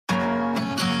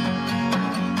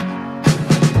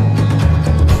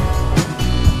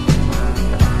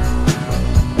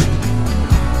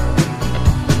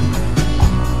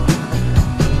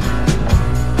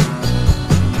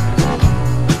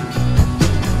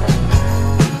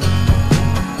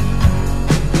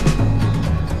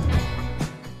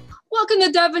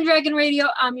Shop and Dragon Radio.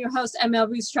 I'm your host,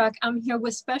 M.L.Ruscsak. I'm here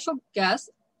with special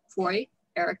guest, Troy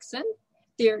Ericson,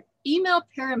 their email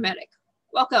paramedic.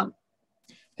 Welcome.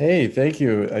 Hey, thank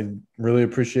you. I really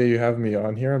appreciate you having me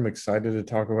on here. I'm excited to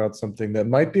talk about something that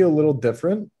might be a little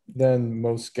different than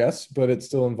most guests, but it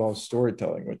still involves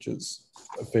storytelling, which is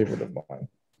a favorite of mine.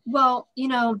 Well,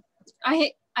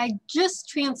 I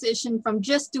just transitioned from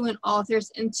just doing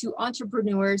authors into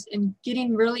entrepreneurs and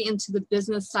getting really into the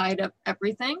business side of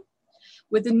everything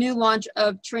with the new launch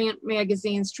of Trant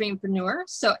Magazine's Trantpreneur.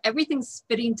 So everything's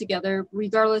fitting together,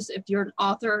 regardless if you're an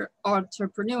author or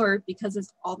entrepreneur, because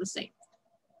it's all the same.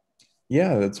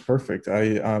 Yeah, that's perfect.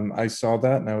 I saw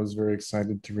that and I was very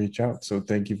excited to reach out. So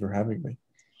thank you for having me.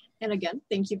 And again,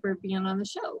 thank you for being on the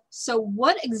show. So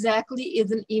what exactly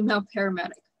is an email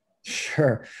paramedic?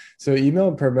 Sure. So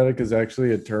email paramedic is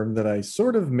actually a term that I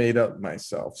sort of made up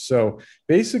myself. So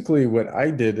basically what I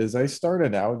did is I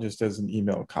started out just as an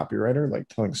email copywriter, like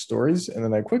telling stories. And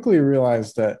then I quickly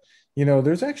realized that,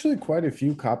 there's actually quite a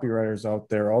few copywriters out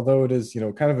there, although it is,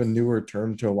 kind of a newer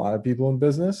term to a lot of people in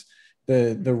business.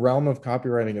 The realm of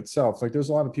copywriting itself, like there's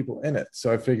a lot of people in it.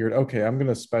 So I figured, okay, I'm going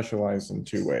to specialize in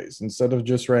two ways. Instead of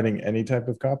just writing any type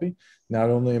of copy, not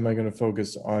only am I going to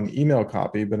focus on email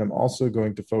copy, but I'm also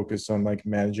going to focus on like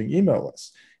managing email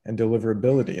lists and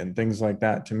deliverability and things like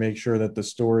that to make sure that the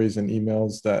stories and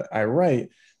emails that I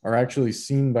write are actually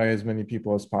seen by as many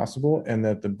people as possible, and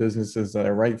that the businesses that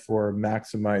I write for are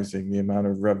maximizing the amount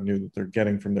of revenue that they're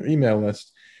getting from their email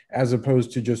list, as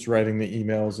opposed to just writing the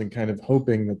emails and kind of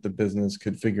hoping that the business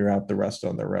could figure out the rest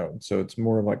on their own. So it's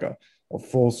more of like a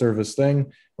full service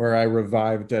thing where I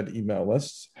revive dead email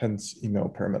lists, hence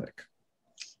email paramedic.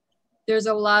 There's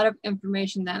a lot of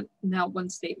information that now one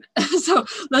statement. So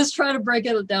let's try to break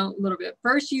it down a little bit.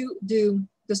 First, you do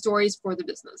the stories for the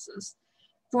businesses.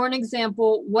 For an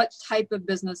example, what type of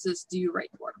businesses do you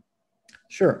write for?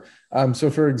 Sure. So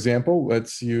for example,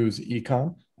 let's use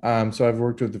e-com. So I've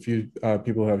worked with a few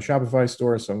people who have Shopify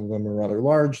stores. Some of them are rather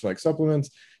large, like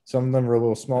supplements. Some of them are a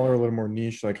little smaller, a little more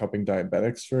niche, like helping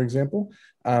diabetics, for example.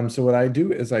 So what I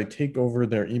do is I take over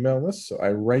their email list. So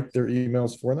I write their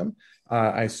emails for them.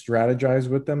 I strategize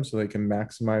with them so they can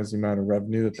maximize the amount of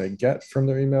revenue that they get from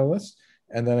their email list.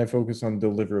 And then I focus on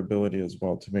deliverability as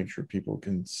well to make sure people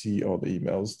can see all the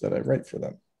emails that I write for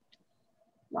them.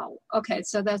 Wow. Okay.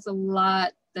 So that's a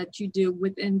lot that you do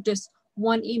within just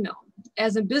one email.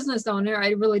 As a business owner, I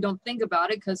really don't think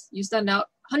about it because you send out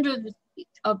hundreds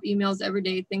of emails every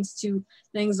day, thanks to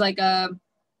things like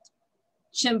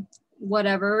chimp,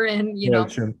 whatever. And,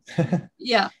 Chimp.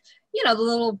 yeah, the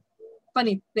little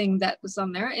funny thing that was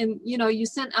on there. And, you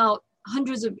sent out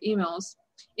hundreds of emails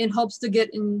in hopes to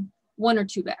get in one or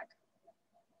two back.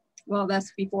 Well,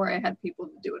 that's before I had people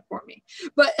to do it for me.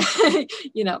 But,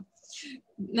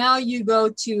 now you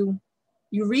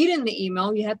read in the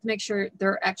email, you have to make sure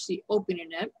they're actually opening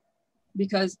it,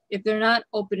 because if they're not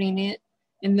opening it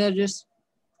and they're just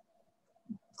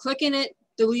clicking it,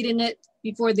 deleting it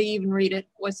before they even read it,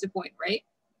 what's the point, right?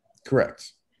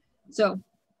 Correct. So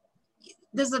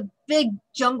there's a big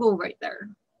jungle right there.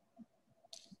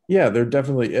 Yeah, there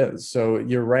definitely is. So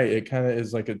you're right. It kind of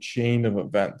is like a chain of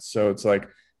events. So it's like,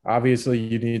 obviously,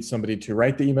 you need somebody to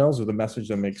write the emails with a message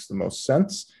that makes the most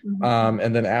sense. Mm-hmm.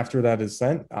 And then after that is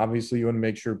sent, obviously, you want to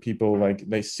make sure people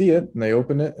they see it and they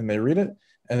open it and they read it.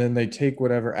 And then they take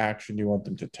whatever action you want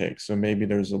them to take. So maybe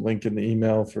there's a link in the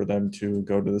email for them to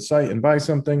go to the site and buy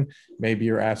something. Maybe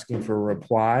you're asking for a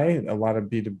reply. A lot of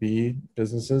B2B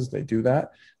businesses, they do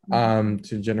that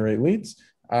to generate leads.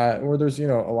 Or there's, a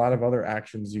lot of other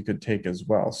actions you could take as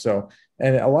well. So,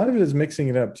 and a lot of it is mixing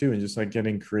it up too, and just like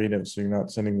getting creative. So you're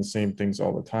not sending the same things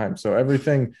all the time. So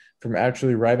everything from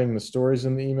actually writing the stories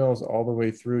in the emails all the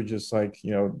way through just like,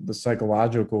 the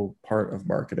psychological part of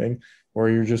marketing, where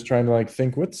you're just trying to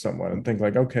think with someone and think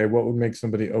like, okay, what would make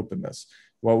somebody open this?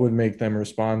 What would make them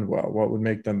respond well? What would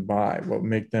make them buy? What would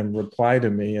make them reply to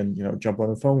me and, jump on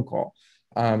a phone call?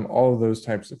 All of those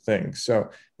types of things. So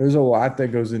there's a lot that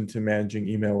goes into managing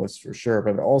email lists for sure,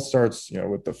 but it all starts,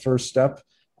 with the first step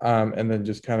and then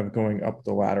just kind of going up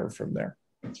the ladder from there.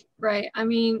 Right. I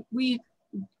mean, we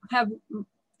have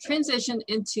transitioned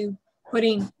into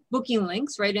putting booking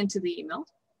links right into the email.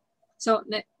 So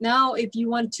now if you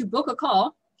want to book a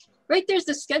call, right there's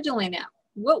the scheduling app.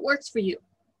 What works for you?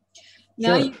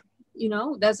 Now,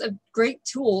 Sure. That's a great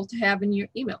tool to have in your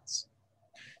emails.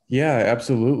 Yeah,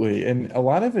 absolutely. And a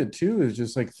lot of it too is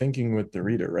just like thinking with the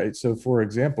reader, right? So for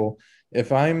example,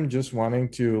 If I'm just wanting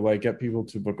to like get people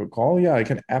to book a call, yeah, I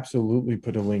can absolutely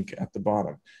put a link at the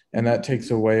bottom. And that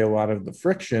takes away a lot of the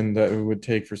friction that it would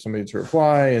take for somebody to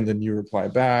reply and then you reply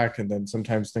back. And then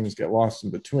sometimes things get lost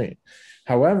in between.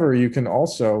 However, you can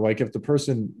also, like, if the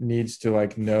person needs to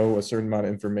like know a certain amount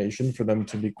of information for them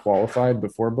to be qualified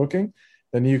before booking,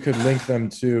 then you could link them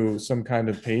to some kind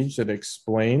of page that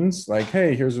explains like,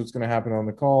 hey, here's what's going to happen on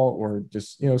the call, or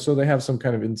just, so they have some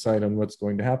kind of insight on what's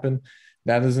going to happen.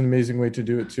 That is an amazing way to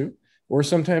do it too. Or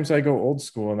sometimes I go old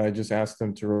school and I just ask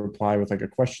them to reply with like a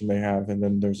question they have, and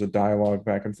then there's a dialogue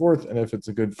back and forth. And if it's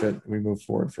a good fit, we move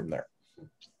forward from there.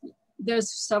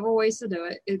 There's several ways to do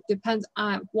it. It depends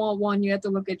on, one, you have to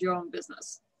look at your own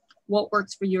business. What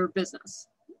works for your business?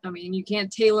 I mean, you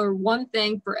can't tailor one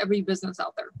thing for every business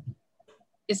out there.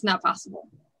 It's not possible.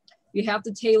 You have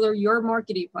to tailor your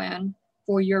marketing plan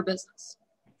for your business.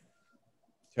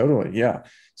 Totally. Yeah.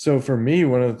 So for me,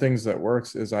 one of the things that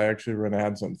works is I actually run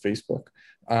ads on Facebook.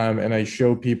 And I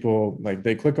show people, like,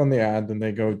 they click on the ad, then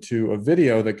they go to a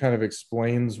video that kind of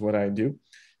explains what I do.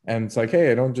 And it's like,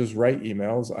 hey, I don't just write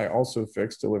emails, I also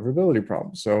fix deliverability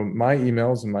problems. So my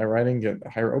emails and my writing get a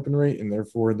higher open rate, and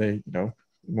therefore they,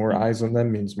 more eyes on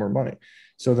them means more money.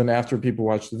 So then after people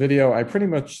watch the video, I pretty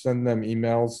much send them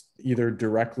emails either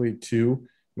directly to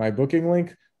my booking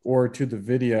link or to the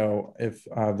video if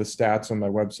the stats on my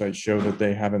website show that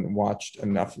they haven't watched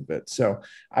enough of it. So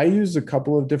I use a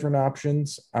couple of different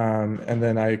options, and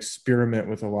then I experiment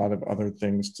with a lot of other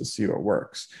things to see what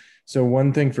works. So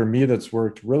one thing for me that's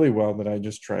worked really well that I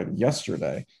just tried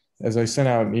yesterday is I sent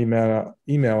out an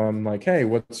email. I'm like, hey,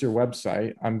 what's your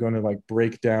website? I'm going to like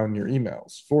break down your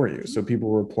emails for you. So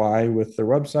people reply with their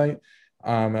website.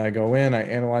 And I go in, I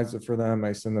analyze it for them.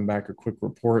 I send them back a quick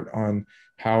report on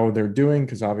how they're doing,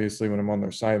 because obviously when I'm on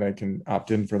their site, I can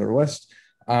opt in for their list.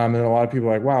 And a lot of people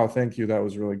are like, wow, thank you. That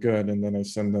was really good. And then I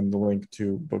send them the link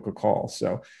to book a call.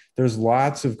 So there's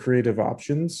lots of creative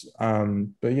options.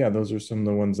 But yeah, those are some of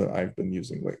the ones that I've been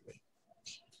using lately.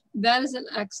 That is an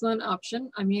excellent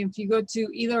option. I mean, if you go to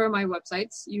either of my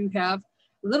websites, you have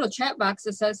a little chat box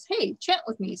that says, hey, chat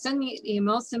with me, send me an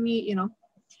email, send me,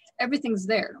 everything's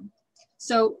there.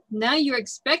 So now you're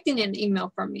expecting an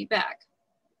email from me back.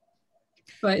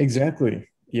 But exactly.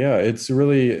 Yeah, it's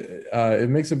really, it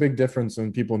makes a big difference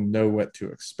when people know what to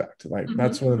expect. Like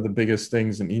that's one of the biggest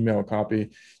things in email copy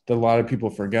that a lot of people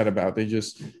forget about. They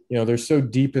just, they're so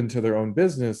deep into their own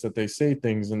business that they say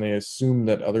things and they assume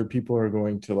that other people are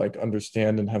going to like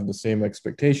understand and have the same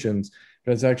expectations.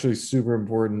 But it's actually super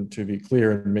important to be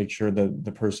clear and make sure that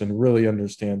the person really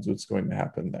understands what's going to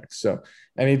happen next. So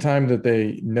anytime that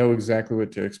they know exactly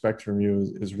what to expect from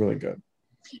you is really good.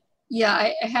 Yeah,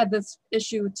 I had this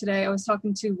issue today. I was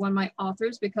talking to one of my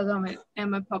authors because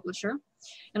I'm a publisher.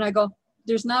 And I go,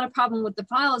 there's not a problem with the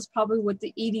file. It's probably with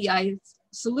the EDI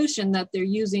solution that they're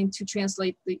using to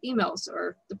translate the emails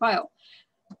or the file.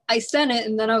 I sent it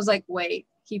and then I was like, wait,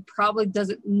 he probably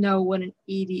doesn't know what an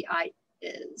EDI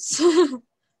is.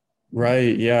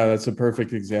 Right. Yeah, that's a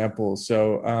perfect example.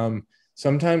 So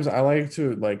sometimes I like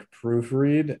to like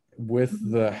proofread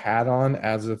with the hat on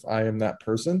as if I am that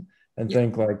person. And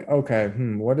think like, okay,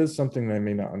 what is something that I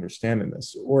may not understand in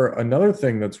this? Or another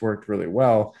thing that's worked really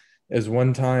well is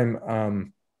one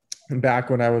time back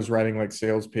when I was writing like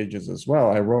sales pages as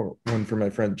well, I wrote one for my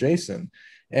friend Jason.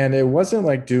 And it wasn't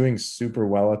like doing super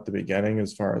well at the beginning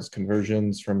as far as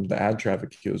conversions from the ad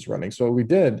traffic he was running. So what we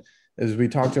did is we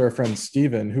talked to our friend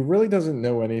Steven, who really doesn't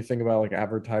know anything about like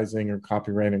advertising or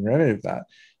copywriting or any of that.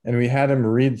 And we had him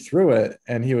read through it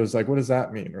and he was like, what does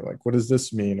that mean? Or like, what does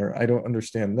this mean? Or I don't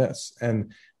understand this.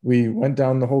 And we went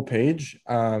down the whole page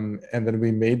and then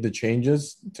we made the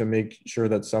changes to make sure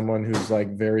that someone who's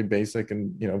like very basic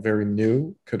and, very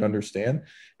new could understand.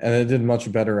 And it did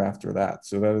much better after that.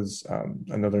 So that is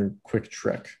another quick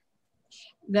trick.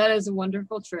 That is a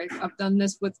wonderful trick. I've done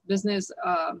this with business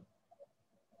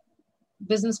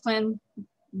plan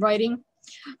writing.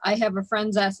 I have a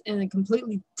friend that's in a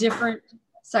completely different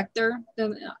sector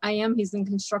than I am. He's in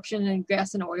construction and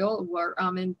gas and oil, where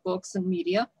I'm in books and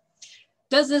media.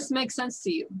 Does this make sense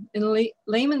to you? In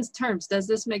layman's terms, does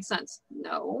this make sense?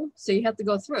 No. So you have to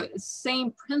go through it. It's the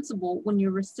same principle when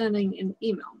you're sending an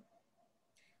email.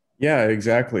 Yeah,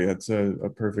 exactly. That's a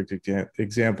perfect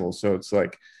example. So it's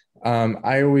like,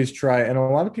 I always try, and a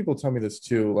lot of people tell me this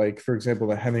too, like, for example,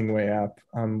 the Hemingway app,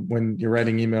 when you're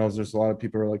writing emails, there's a lot of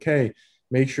people who are like, hey,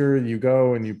 make sure you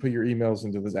go and you put your emails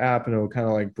into this app and it'll kind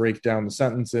of like break down the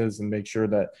sentences and make sure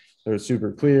that they're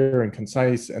super clear and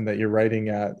concise and that you're writing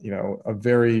at, a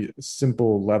very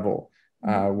simple level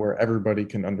where everybody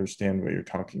can understand what you're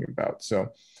talking about. So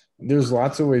There's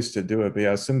lots of ways to do it, but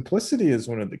yeah, simplicity is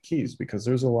one of the keys, because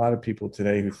there's a lot of people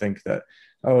today who think that,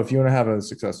 oh, if you want to have a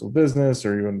successful business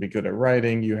or you want to be good at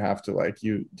writing, you have to like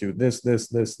you do this, and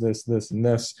this.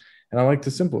 And I like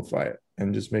to simplify it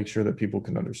and just make sure that people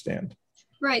can understand.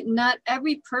 Right. Not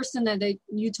every person that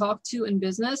you talk to in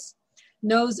business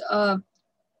knows a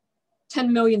 $10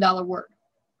 million word.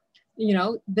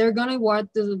 They're going to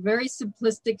want the very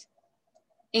simplistic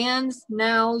ands,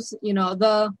 nows,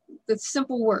 the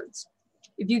simple words.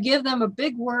 If you give them a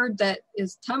big word that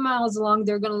is 10 miles long,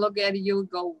 they're going to look at you and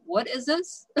go, what is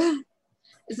this?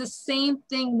 It's the same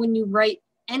thing when you write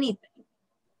anything.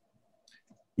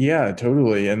 Yeah,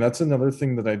 totally. And that's another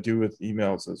thing that I do with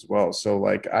emails as well. So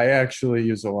like I actually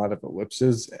use a lot of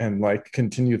ellipses and like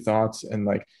continued thoughts, and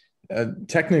like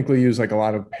technically use like a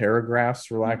lot of paragraphs,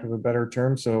 for lack of a better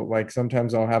term. So like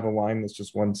sometimes I'll have a line that's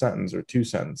just one sentence or two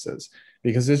sentences,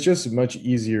 because it's just much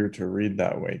easier to read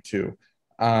that way too.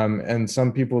 And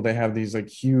some people, they have these like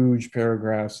huge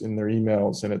paragraphs in their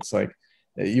emails, and it's like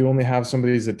you only have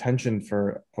somebody's attention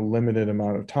for a limited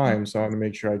amount of time. So I want to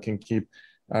make sure I can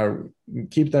uh,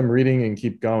 keep them reading and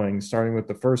keep going. Starting with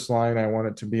the first line, I want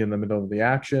it to be in the middle of the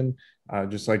action,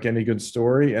 just like any good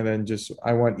story. And then just,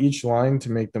 I want each line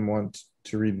to make them want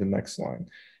to read the next line.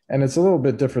 And it's a little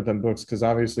bit different than books, because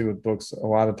obviously with books, a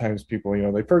lot of times people,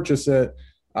 they purchase it,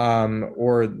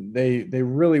 or they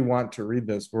really want to read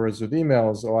this. Whereas with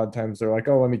emails, a lot of times they're like,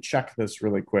 oh, let me check this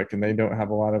really quick. And they don't have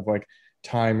a lot of like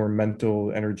time or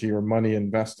mental energy or money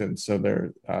invested, so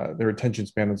their attention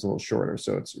span is a little shorter.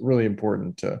 So it's really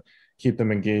important to keep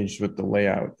them engaged with the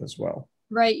layout as well.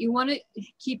 Right. You want to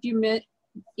keep your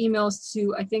emails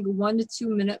to, I think, 1 to 2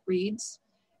 minute reads.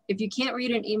 If you can't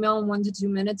read an email in 1 to 2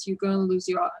 minutes, you're going to lose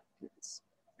your audience.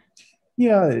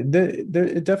 Yeah,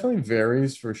 it definitely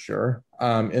varies for sure.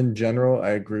 In general,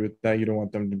 I agree with that. You don't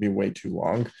want them to be way too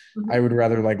long. Mm-hmm. I would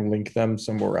rather like link them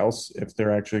somewhere else if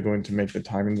they're actually going to make the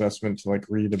time investment to like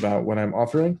read about what I'm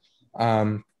offering.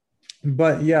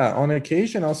 But yeah, on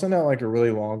occasion, I'll send out like a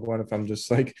really long one if I'm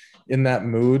just like in that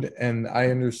mood. And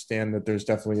I understand that there's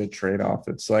definitely a trade-off.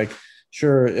 It's like,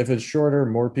 sure, if it's shorter,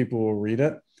 more people will read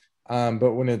it.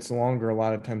 But when it's longer, a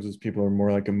lot of times those people are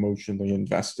more like emotionally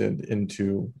invested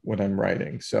into what I'm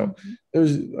writing. So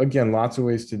there's, again, lots of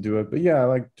ways to do it. But yeah, I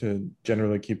like to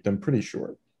generally keep them pretty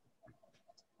short.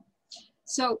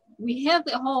 So we have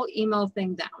the whole email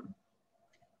thing down.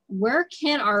 Where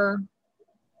can our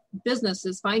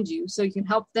businesses find you so you can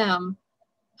help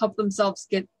themselves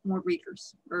get more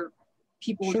readers or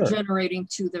people generating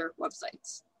to their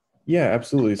websites? Yeah,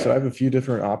 absolutely. So I have a few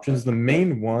different options. The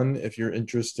main one, if you're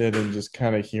interested in just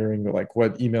kind of hearing like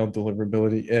what email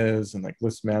deliverability is and like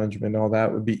list management and all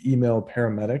that, would be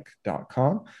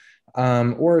emailparamedic.com.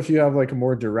 Or if you have like a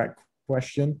more direct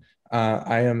question,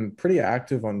 I am pretty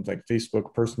active on like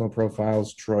Facebook personal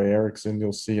profiles, Troy Ericson.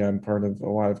 You'll see I'm part of a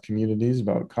lot of communities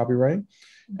about copywriting.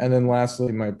 And then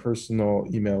lastly, my personal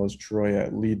email is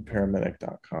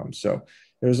troy@leadparamedic.com. So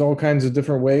there's all kinds of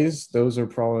different ways. Those are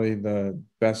probably the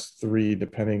best three,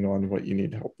 depending on what you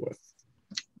need help with.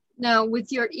 Now,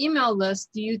 with your email list,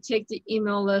 do you take the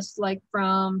email list like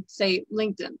from, say,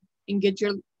 LinkedIn and get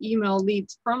your email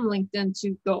leads from LinkedIn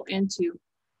to go into?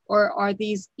 Or are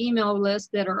these email lists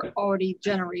that are already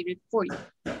generated for you?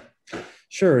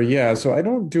 Sure. Yeah. So I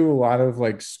don't do a lot of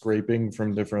like scraping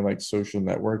from different like social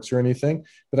networks or anything,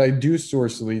 but I do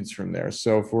source leads from there.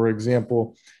 So for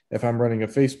example, if I'm running a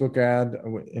Facebook ad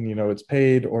and it's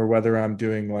paid, or whether I'm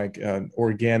doing like an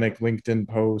organic LinkedIn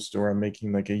post or I'm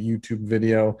making like a YouTube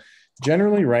video,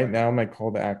 generally right now my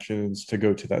call to action is to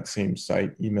go to that same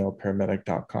site,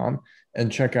 emailparamedic.com,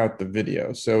 and check out the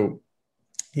video. So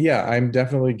yeah, I'm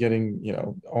definitely getting,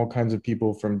 all kinds of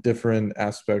people from different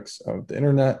aspects of the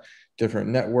internet, different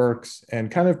networks,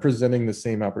 and kind of presenting the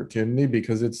same opportunity,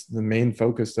 because it's the main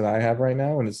focus that I have right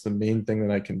now. And it's the main thing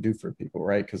that I can do for people,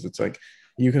 right? Because it's like,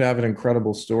 you could have an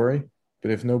incredible story,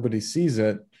 but if nobody sees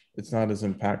it, it's not as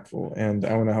impactful. And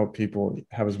I want to help people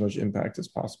have as much impact as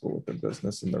possible with their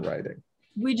business and their writing.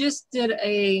 We just did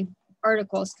a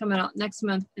article, it's coming out next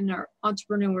month in our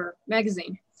Entrepreneur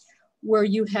magazine, where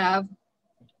you have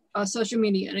social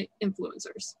media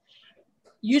influencers.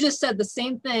 You just said the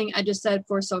same thing I just said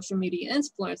for social media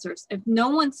influencers. If no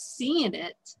one's seeing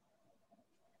it,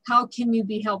 how can you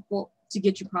be helpful to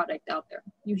get your product out there?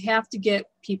 You have to get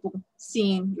people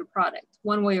seeing your product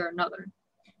one way or another.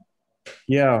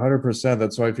 Yeah, 100%.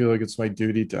 That's why I feel like it's my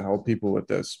duty to help people with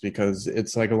this, because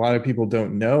it's like a lot of people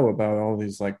don't know about all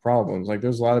these like problems. Like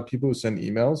there's a lot of people who send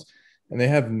emails and they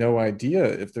have no idea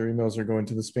if their emails are going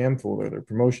to the spam folder, their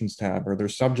promotions tab, or their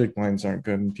subject lines aren't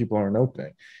good and people aren't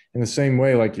opening. In the same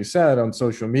way, like you said, on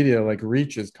social media, like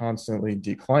reach is constantly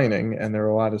declining, and there are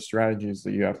a lot of strategies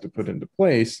that you have to put into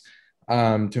place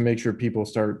to make sure people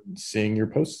start seeing your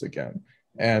posts again.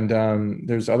 And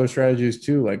there's other strategies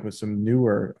too, like with some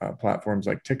newer platforms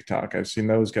like TikTok. I've seen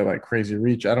those get like crazy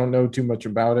reach. I don't know too much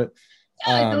about it.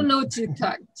 I don't know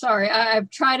TikTok. Sorry, I've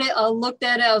tried it. I looked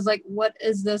at it. I was like, what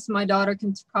is this? My daughter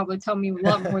can probably tell me a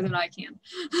lot more than I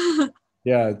can.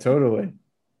 Yeah, totally.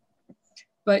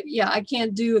 But yeah, I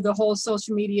can't do the whole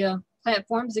social media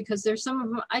platforms because there's some of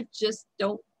them I just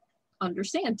don't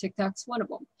understand. TikTok's one of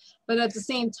them. But at the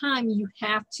same time, you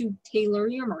have to tailor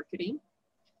your marketing.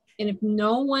 And if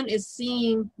no one is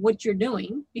seeing what you're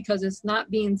doing, because it's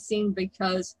not being seen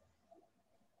because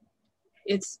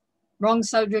it's wrong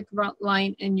subject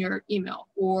line in your email,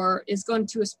 or it's going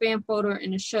to a spam folder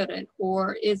and it shouldn't,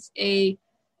 or it's a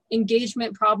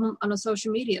engagement problem on a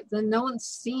social media, then no one's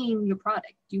seeing your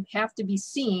product. You have to be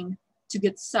seen to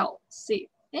get sales.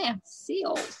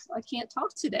 I can't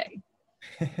talk today.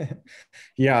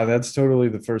 Yeah, that's totally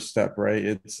the first step, right?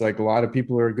 It's like a lot of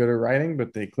people are good at writing,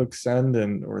 but they click send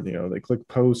or they click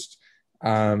post,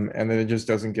 and then it just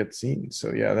doesn't get seen.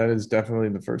 So yeah, that is definitely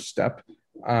the first step.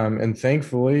 And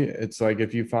thankfully, it's like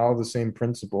if you follow the same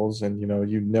principles and you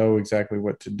know exactly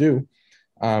what to do,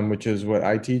 which is what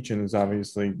I teach, and is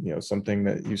obviously something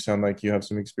that you sound like you have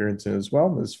some experience in as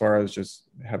well, as far as just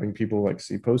having people like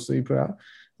see posts that you put out.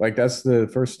 Like that's the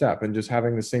first step, and just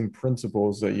having the same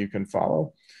principles that you can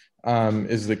follow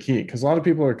is the key, because a lot of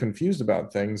people are confused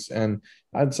about things. And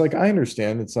it's like, I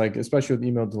understand, it's like, especially with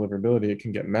email deliverability, it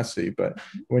can get messy, but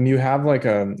when you have like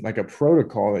a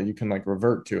protocol that you can like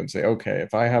revert to and say, okay,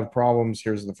 if I have problems,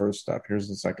 here's the first step, here's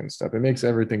the second step, it makes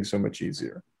everything so much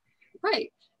easier.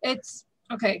 Right. It's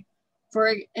okay.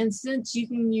 For instance, you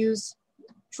can use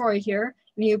Troy here,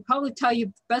 and he'll probably tell you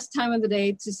the best time of the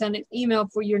day to send an email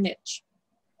for your niche.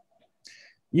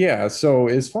 Yeah, so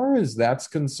as far as that's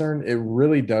concerned, it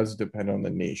really does depend on the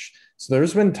niche. So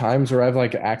there's been times where I've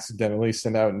like accidentally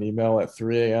sent out an email at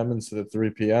 3 a.m. instead of 3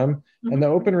 p.m. Mm-hmm. And the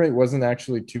open rate wasn't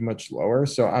actually too much lower.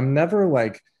 So I'm never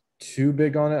like too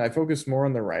big on it. I focus more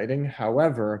on the writing.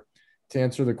 However, to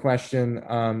answer the question,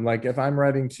 like if I'm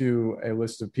writing to a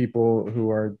list of people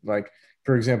who are like,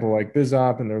 for example, like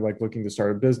BizOp, and they're like looking to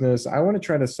start a business, I want to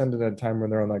try to send it at a time when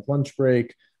they're on like lunch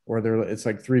break, or it's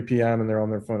like 3 p.m. and they're on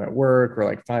their phone at work, or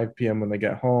like 5 p.m. when they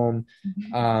get home.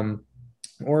 Mm-hmm.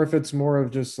 Or if it's more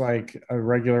of just like a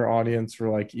regular audience for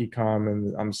like ecom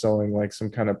and I'm selling like some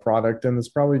kind of product, and it's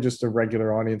probably just a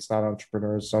regular audience, not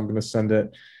entrepreneurs. So I'm going to send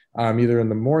it either in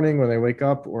the morning when they wake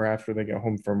up or after they get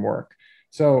home from work.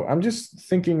 So I'm just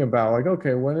thinking about like,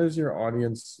 okay, when is your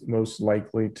audience most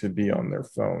likely to be on their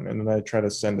phone? And then I try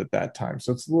to send at that time.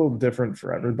 So it's a little different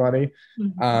for everybody.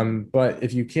 Mm-hmm. But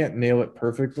if you can't nail it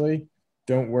perfectly,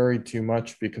 don't worry too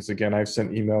much, because again, I've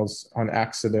sent emails on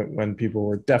accident when people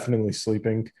were definitely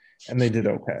sleeping and they did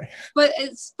okay. But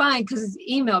it's fine because it's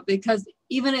email, because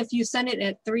even if you send it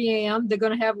at 3 a.m., they're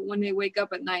going to have it when they wake up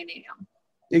at 9 a.m.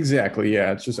 Exactly.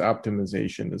 Yeah. It's just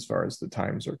optimization as far as the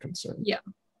times are concerned. Yeah.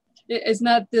 It's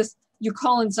not this, you're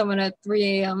calling someone at 3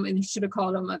 a.m. and you should have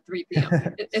called them at 3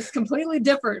 p.m. It's completely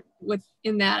different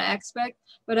in that aspect.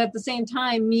 But at the same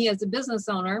time, me as a business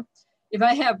owner, if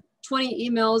I have 20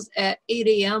 emails at 8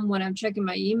 a.m. when I'm checking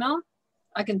my email,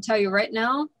 I can tell you right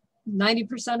now,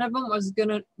 90% of them was going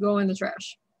to go in the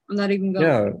trash. I'm not even going.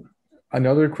 Yeah.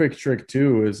 Another quick trick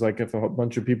too is like if a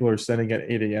bunch of people are sending at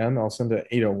 8 a.m., I'll send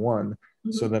at 8:01.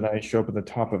 So that I show up at the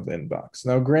top of the inbox.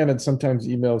 Now, granted, sometimes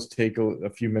emails take a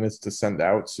few minutes to send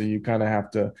out. So you kind of have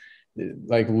to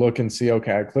like look and see,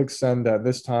 okay, I click send at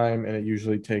this time, and it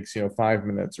usually takes, 5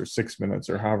 minutes or 6 minutes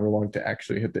or however long to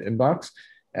actually hit the inbox,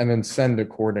 and then send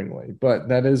accordingly. But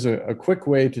that is a quick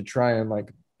way to try and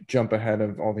like jump ahead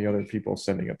of all the other people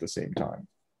sending at the same time.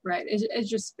 Right. It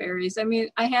just varies. I mean,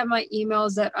 I have my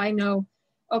emails that I know,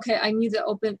 okay, I need to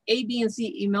open A, B, and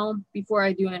C email before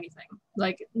I do anything.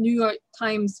 Like New York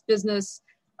Times business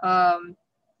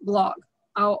blog.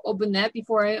 I'll open that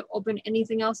before I open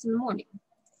anything else in the morning.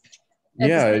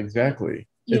 Yeah, exactly.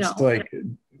 It's like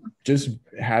just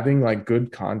having like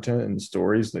good content and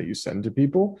stories that you send to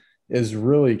people is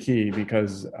really key,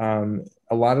 because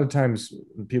a lot of times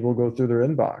people go through their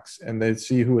inbox and they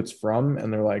see who it's from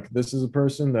and they're like, this is a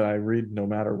person that I read no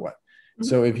matter what. Mm-hmm.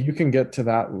 So if you can get to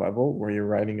that level where your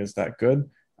writing is that good,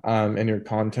 and your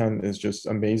content is just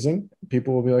amazing,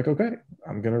 people will be like, okay,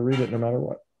 I'm going to read it no matter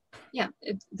what. Yeah,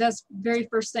 that's very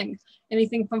first thing.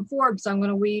 Anything from Forbes, I'm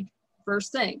going to read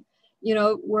first thing.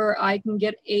 Where I can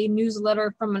get a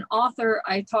newsletter from an author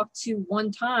I talked to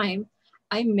one time,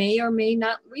 I may or may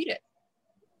not read it.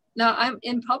 Now I'm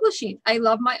in publishing. I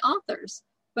love my authors,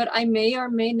 but I may or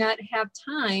may not have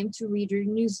time to read your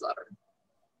newsletter.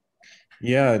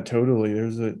 Yeah, totally.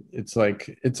 It's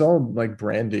like, it's all like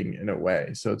branding in a way.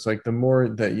 So it's like the more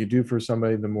that you do for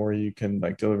somebody, the more you can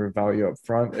like deliver value up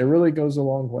front. It really goes a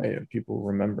long way if people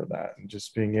remember that, and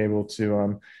just being able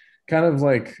to kind of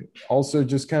like also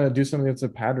just kind of do something that's a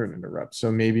pattern interrupt.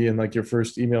 So maybe in like your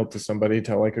first email to somebody,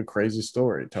 tell like a crazy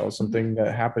story, tell something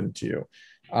that happened to you.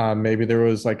 Maybe there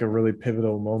was like a really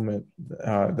pivotal moment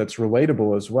that's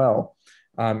relatable as well,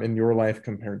 in your life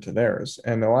compared to theirs.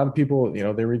 And a lot of people,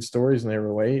 they read stories and they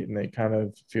relate and they kind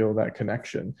of feel that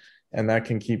connection. And that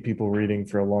can keep people reading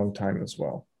for a long time as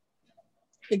well.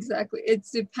 Exactly. It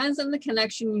depends on the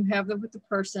connection you have with the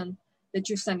person that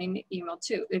you're sending the email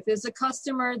to. If it's a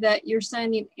customer that you're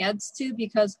sending ads to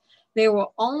because they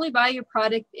will only buy your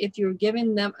product if you're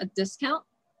giving them a discount,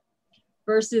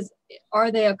 versus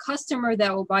are they a customer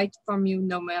that will buy from you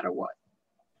no matter what?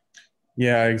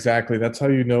 Yeah, exactly. That's how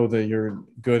you know that you're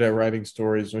good at writing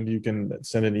stories, when you can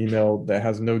send an email that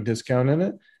has no discount in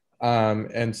it,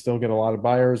 and still get a lot of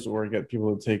buyers, or get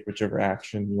people to take whichever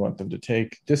action you want them to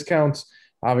take. Discounts,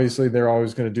 obviously, they're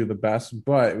always going to do the best,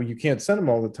 but you can't send them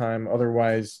all the time.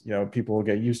 Otherwise, people will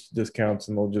get used to discounts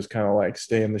and they'll just kind of like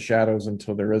stay in the shadows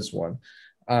until there is one.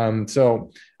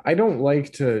 So I don't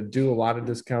like to do a lot of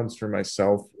discounts for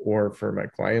myself or for my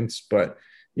clients, but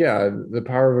yeah, the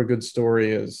power of a good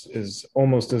story is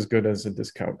almost as good as a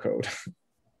discount code.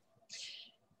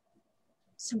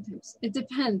 Sometimes it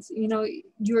depends.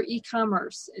 Your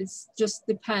e-commerce is just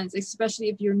depends, especially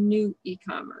if you're new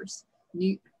e-commerce.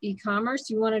 New e-commerce,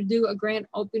 you want to do a grand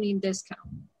opening discount.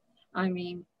 I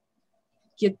mean,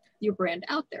 get your brand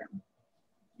out there.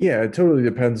 Yeah, it totally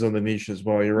depends on the niche as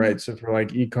well. You're right. So for like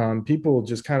ecom, people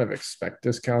just kind of expect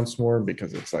discounts more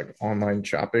because it's like online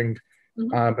shopping.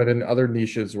 But in other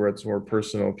niches where it's more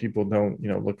personal, people don't,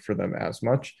 look for them as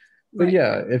much. But Right.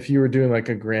 yeah, if you were doing like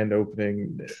a grand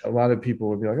opening, a lot of people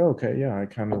would be like, oh, okay, yeah, I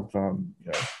kind of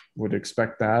would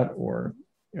expect that, or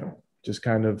just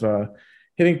kind of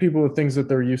hitting people with things that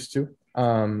they're used to,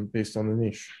 based on the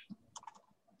niche.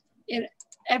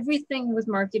 Everything with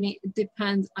marketing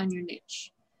depends on your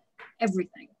niche.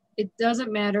 Everything. It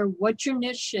doesn't matter what your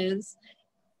niche is.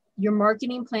 Your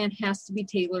marketing plan has to be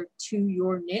tailored to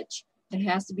your niche. It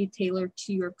has to be tailored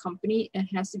to your company. It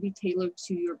has to be tailored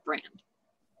to your brand.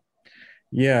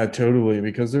 Yeah, totally.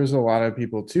 Because there's a lot of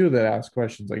people too that ask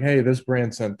questions like, hey, this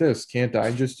brand sent this. Can't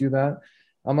I just do that?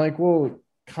 I'm like, well,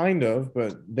 kind of,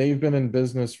 but they've been in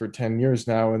business for 10 years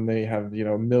now and they have,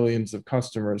 millions of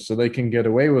customers. So they can get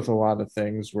away with a lot of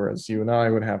things. Whereas you and I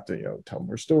would have to, tell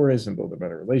more stories and build a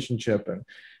better relationship and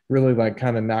really like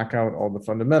kind of knock out all the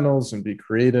fundamentals and be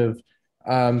creative.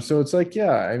 So it's like,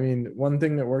 yeah, I mean, one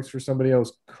thing that works for somebody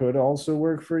else could also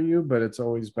work for you, but it's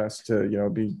always best to,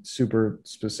 be super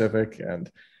specific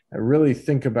and really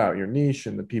think about your niche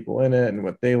and the people in it and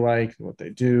what they like and what they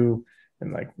do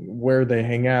and like where they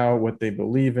hang out, what they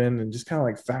believe in, and just kind of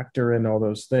like factor in all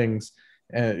those things.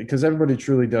 And because everybody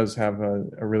truly does have a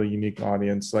really unique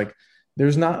audience. Like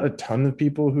there's not a ton of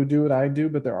people who do what I do,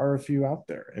 but there are a few out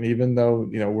there. And even though,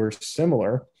 we're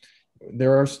similar,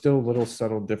 there are still little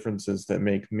subtle differences that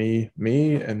make me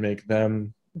me and make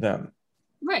them them.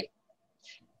 Right.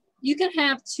 You can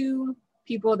have two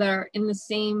people that are in the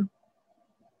same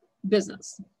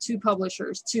business, two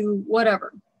publishers, two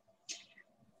whatever.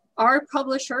 Our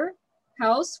publisher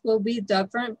house will be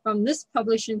different from this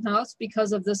publishing house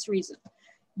because of this reason.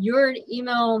 You're an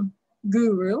email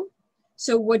guru,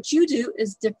 so what you do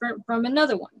is different from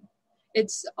another one.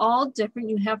 It's all different.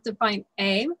 You have to find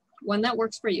one that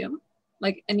works for you,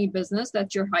 like any business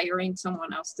that you're hiring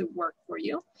someone else to work for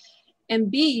you.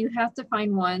 And B, you have to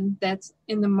find one that's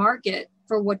in the market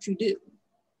for what you do.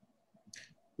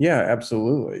 Yeah,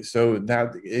 absolutely. So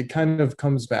that it kind of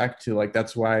comes back to like,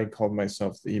 that's why I called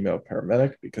myself the email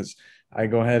paramedic, because I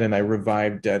go ahead and I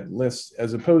revive dead lists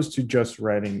as opposed to just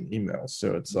writing emails.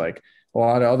 So it's like a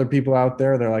lot of other people out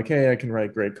there, they're like, hey, I can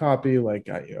write great copy. Like,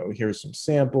 here's some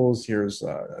samples, here's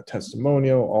a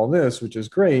testimonial, all this, which is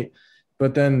great.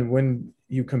 But then when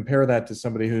you compare that to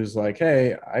somebody who's like,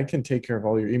 hey, I can take care of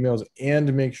all your emails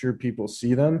and make sure people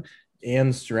see them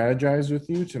and strategize with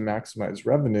you to maximize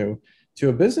revenue, to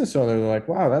a business owner, they're like,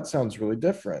 wow, that sounds really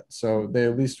different. So they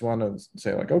at least want to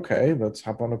say like, okay, let's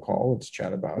hop on a call, let's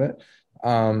chat about it.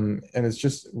 And it's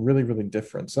just really, really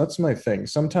different. So that's my thing.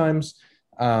 Sometimes,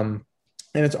 and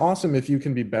it's awesome if you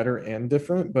can be better and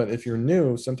different, but if you're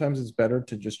new, sometimes it's better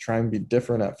to just try and be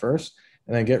different at first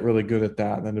and then get really good at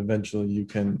that. And then eventually you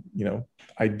can,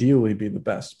 ideally be the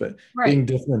best, but Right. being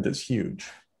different is huge.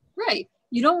 Right.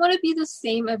 You don't want to be the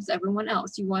same as everyone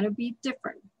else. You want to be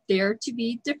different. Dare to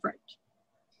be different.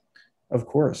 Of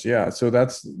course, yeah. So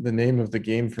that's the name of the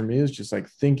game for me, is just like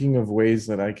thinking of ways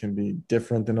that I can be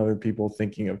different than other people,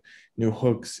 thinking of new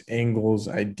hooks, angles,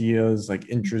 ideas, like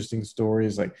interesting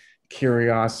stories, like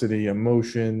curiosity,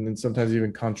 emotion, and sometimes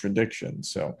even contradiction.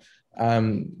 So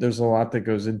there's a lot that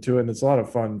goes into it, and it's a lot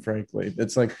of fun, frankly.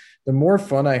 It's like the more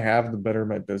fun I have, the better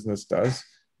my business does.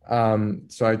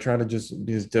 So I try to just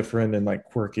be as different and like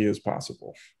quirky as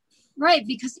possible. Right,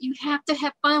 because you have to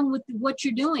have fun with what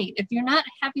you're doing. If you're not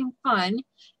having fun,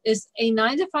 it's a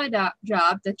 9 to 5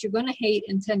 job that you're going to hate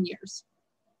in 10 years.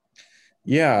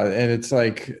 Yeah, and it's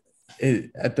like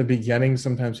at the beginning,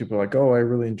 sometimes people are like, "Oh, I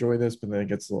really enjoy this," but then it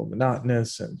gets a little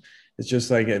monotonous, and it's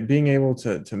just like being able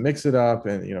to mix it up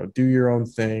and do your own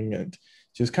thing and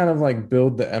just kind of like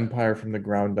build the empire from the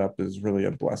ground up is really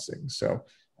a blessing. So,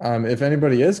 if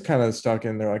anybody is kind of stuck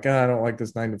in, they're like, "Ah, I don't like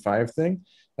this 9 to 5 thing."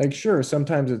 Like, sure,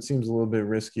 sometimes it seems a little bit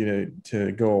risky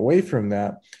to go away from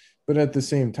that, but at the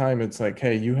same time, it's like,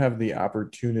 hey, you have the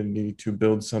opportunity to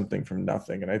build something from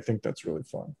nothing, and I think that's really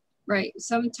fun. Right.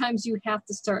 Sometimes you have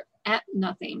to start at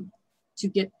nothing to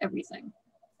get everything.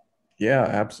 Yeah,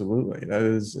 absolutely. That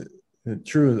is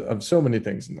true of so many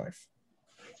things in life.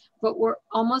 But we're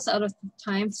almost out of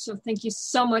time. So thank you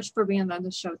so much for being on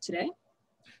the show today.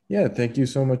 Yeah, thank you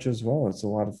so much as well. It's a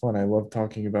lot of fun. I love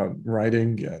talking about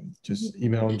writing and just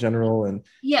email in general and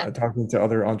Yeah. talking to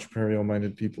other entrepreneurial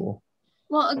minded people.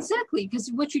 Well, exactly,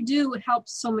 because what you do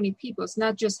helps so many people. It's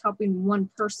not just helping one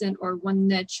person or one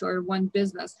niche or one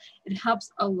business. It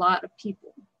helps a lot of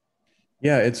people.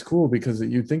 Yeah, it's cool because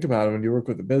you think about it when you work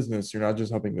with a business, you're not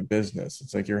just helping the business.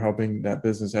 It's like you're helping that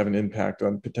business have an impact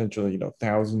on potentially,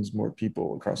 thousands more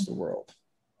people across the world.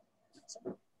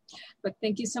 But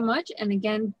thank you so much. And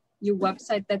again, your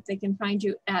website that they can find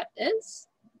you at is?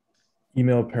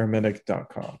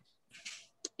 Emailparamedic.com.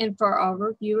 And for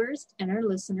our viewers and our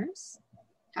listeners,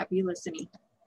 happy listening.